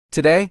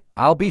Today,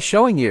 I'll be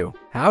showing you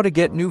how to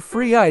get new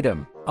free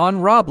item on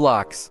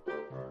Roblox.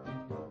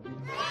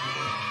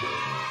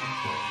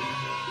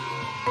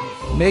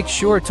 Make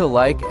sure to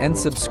like and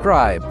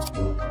subscribe.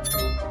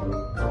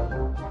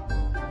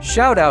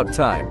 Shout out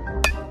time.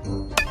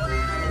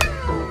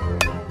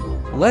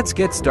 Let's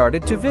get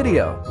started to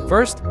video.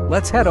 First,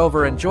 let's head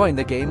over and join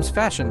the game's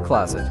fashion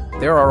closet.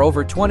 There are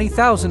over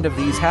 20,000 of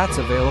these hats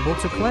available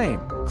to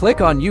claim.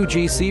 Click on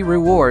UGC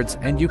rewards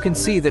and you can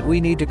see that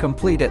we need to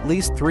complete at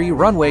least 3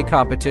 runway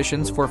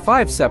competitions for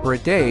 5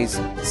 separate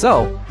days.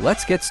 So,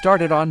 let's get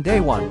started on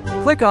day 1.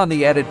 Click on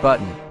the edit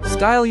button.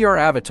 Style your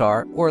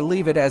avatar or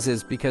leave it as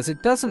is because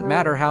it doesn't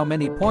matter how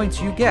many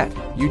points you get.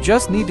 You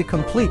just need to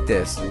complete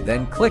this,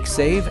 then click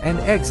save and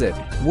exit.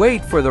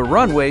 Wait for the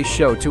runway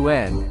show to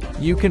end.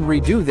 You can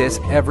redo this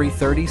every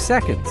 30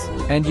 seconds.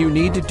 And you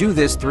need to do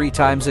this 3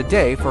 times a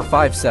day for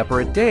 5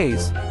 separate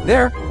days.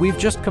 There, we've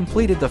just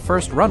completed the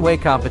first runway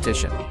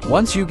competition.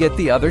 Once you get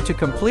the other to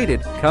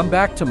completed, come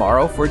back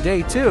tomorrow for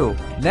day 2.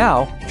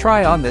 Now,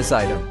 try on this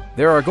item.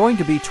 There are going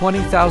to be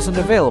 20,000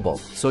 available,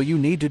 so you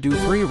need to do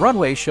 3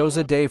 runway shows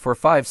a day for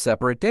 5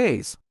 separate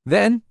days.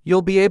 Then,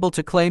 you'll be able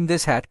to claim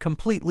this hat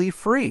completely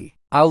free.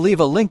 I'll leave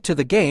a link to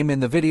the game in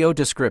the video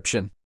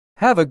description.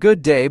 Have a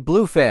good day,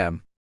 Blue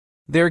Fam.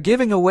 They're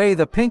giving away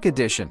the pink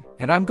edition,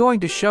 and I'm going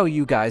to show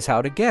you guys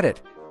how to get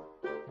it.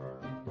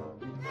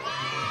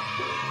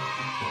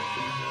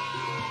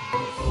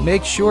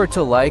 Make sure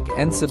to like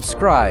and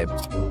subscribe.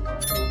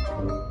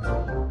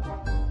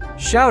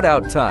 Shout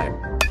out time.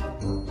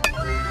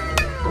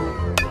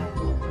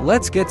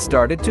 Let's get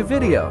started to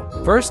video.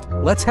 First,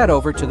 let's head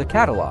over to the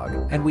catalog,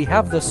 and we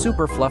have the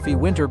super fluffy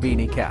winter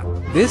beanie cap.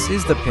 This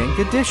is the pink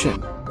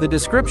edition. The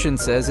description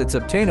says it's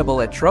obtainable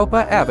at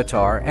Tropa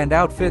Avatar and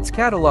Outfits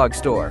catalog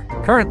store.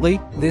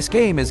 Currently, this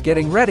game is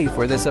getting ready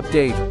for this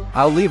update.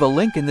 I'll leave a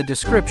link in the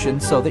description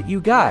so that you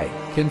guys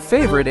can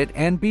favorite it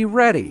and be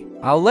ready.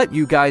 I'll let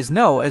you guys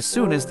know as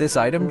soon as this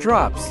item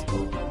drops.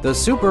 The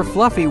super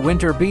fluffy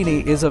winter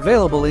beanie is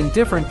available in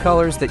different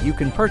colors that you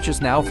can purchase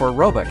now for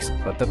Robux,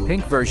 but the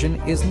pink version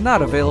is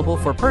not available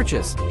for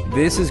purchase.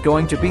 This is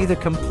going to be the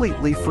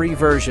completely free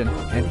version,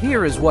 and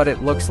here is what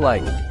it looks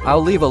like.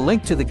 I'll leave a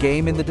link to the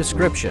game in the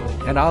description,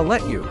 and I'll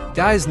let you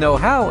guys know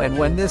how and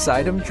when this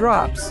item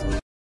drops.